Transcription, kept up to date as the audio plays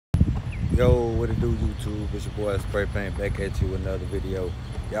Yo, what it do, YouTube? It's your boy Spray Paint back at you with another video.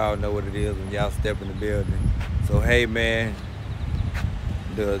 Y'all know what it is when y'all step in the building. So hey man,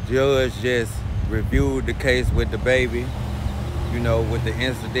 the judge just reviewed the case with the baby. You know, with the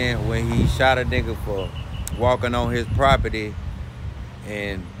incident when he shot a nigga for walking on his property.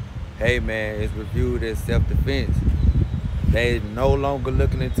 And hey man, it's reviewed as self-defense. They no longer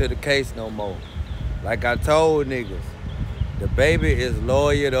looking into the case no more. Like I told niggas, the baby is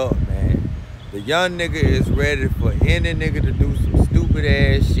lawyered up, man. The young nigga is ready for any nigga to do some stupid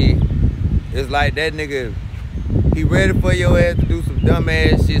ass shit. It's like that nigga, he ready for your ass to do some dumb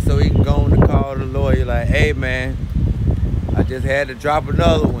ass shit so he can go on to call the lawyer like, hey man, I just had to drop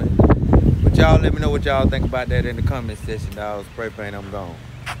another one. But y'all let me know what y'all think about that in the comment section, dog. Spray Paint, I'm gone.